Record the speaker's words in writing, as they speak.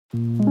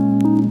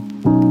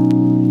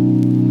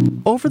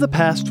Over the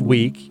past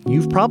week,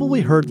 you've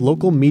probably heard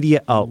local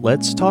media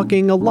outlets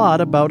talking a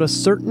lot about a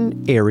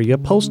certain area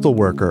postal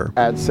worker.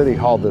 At City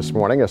Hall this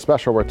morning, a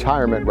special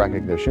retirement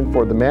recognition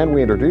for the man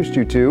we introduced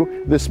you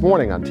to this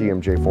morning on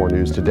TMJ4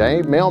 News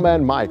Today,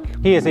 Mailman Mike.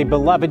 He is a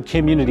beloved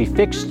community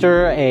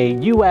fixture, a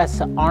U.S.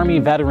 Army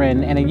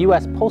veteran, and a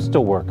U.S.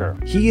 postal worker.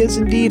 He is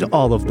indeed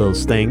all of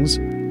those things,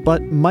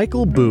 but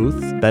Michael Booth,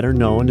 better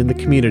known in the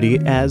community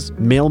as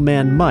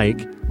Mailman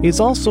Mike, is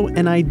also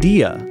an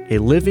idea, a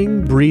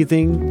living,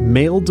 breathing,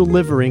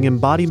 mail-delivering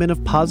embodiment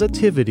of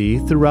positivity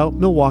throughout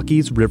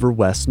Milwaukee's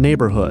Riverwest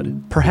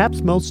neighborhood.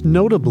 Perhaps most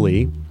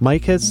notably,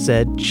 Mike has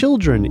said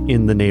children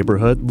in the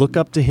neighborhood look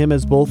up to him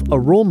as both a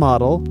role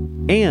model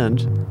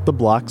and the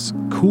block's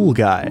cool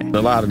guy.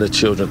 A lot of the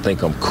children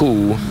think I'm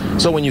cool.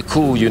 So when you're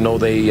cool, you know,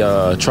 they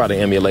try to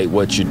emulate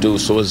what you do.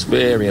 So it's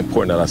very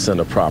important that I send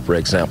a proper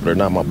example. They're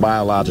not my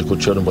biological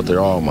children, but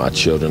they're all my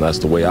children. That's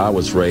the way I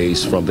was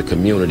raised from the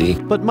community.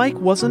 But Mike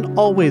wasn't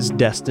always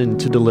destined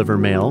to deliver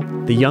mail.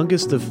 The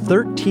youngest of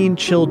 13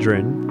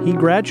 children, he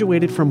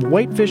graduated from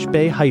Whitefish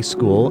Bay High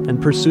School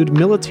and pursued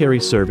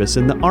military service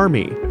in the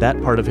Army. That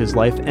part of his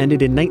life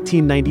ended in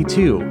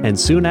 1992, and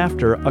soon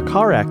after, a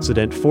car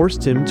accident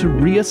forced him to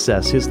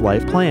reassess his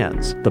life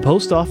plans. The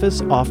post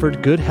office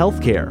offered good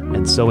health care,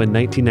 and so in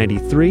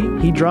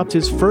 1993, he dropped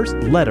his first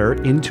letter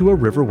into a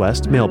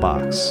Riverwest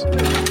mailbox.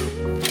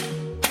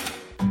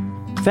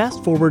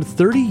 Fast forward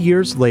 30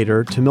 years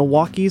later to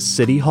Milwaukee's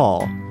City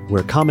Hall,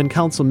 where Common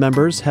Council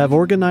members have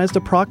organized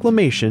a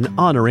proclamation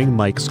honoring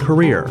Mike's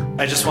career.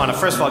 I just want to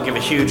first of all give a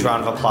huge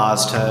round of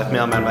applause to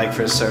Mailman Mike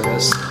for his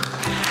service.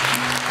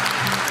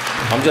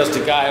 I'm just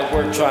a guy at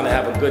work trying to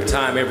have a good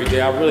time every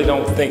day. I really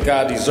don't think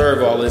I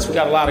deserve all this. We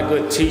got a lot of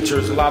good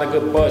teachers, a lot of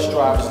good bus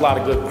drivers, a lot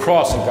of good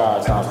crossing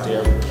guards out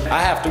there.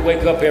 I have to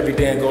wake up every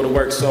day and go to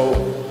work,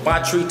 so my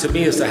treat to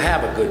me is to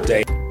have a good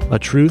day. A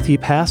truth he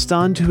passed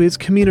on to his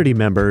community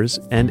members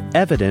and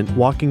evident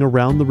walking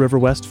around the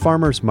Riverwest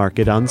Farmers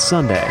Market on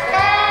Sunday.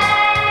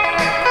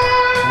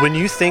 When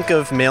you think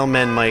of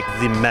Mailman Mike,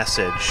 the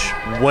message,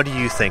 what do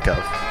you think of?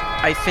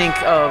 I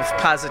think of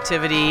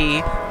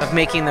positivity, of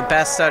making the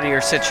best out of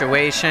your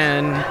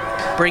situation,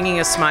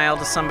 bringing a smile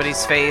to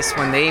somebody's face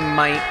when they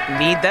might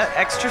need that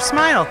extra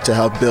smile. To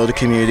help build a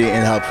community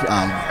and help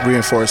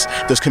reinforce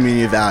those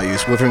community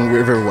values within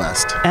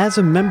Riverwest. As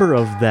a member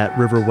of that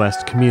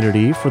Riverwest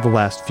community for the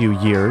last few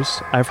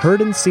years, I've heard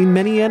and seen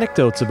many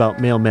anecdotes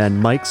about Mailman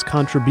Mike's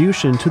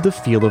contribution to the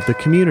feel of the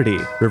community.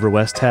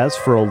 Riverwest has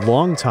for a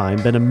long time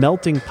been a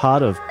melting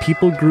pot of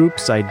people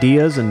groups,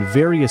 ideas, and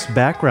various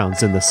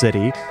backgrounds in the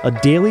city, a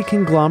daily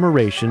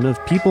conglomeration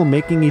of people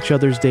making each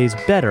other's days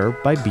better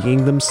by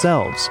being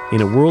themselves.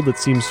 In a world that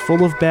seems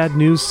full of bad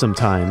news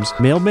sometimes,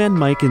 Mailman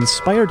Mike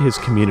inspired his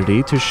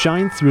community to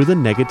shine through the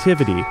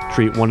negativity,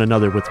 treat one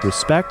another with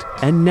respect,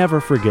 and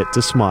never forget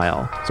to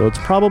smile. So it's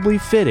probably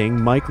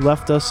fitting Mike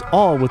left us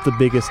all with the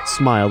biggest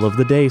smile of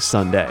the day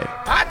Sunday.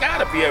 I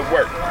gotta be at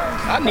work.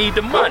 I need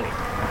the money.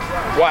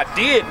 Well, I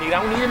don't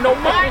need no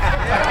money.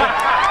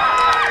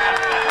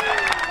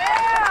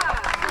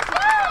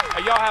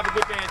 Y'all have a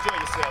good day. Enjoy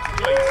yourselves.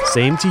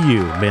 Same to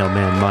you,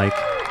 Mailman Mike.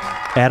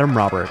 Adam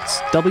Roberts,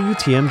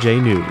 WTMJ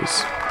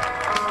News.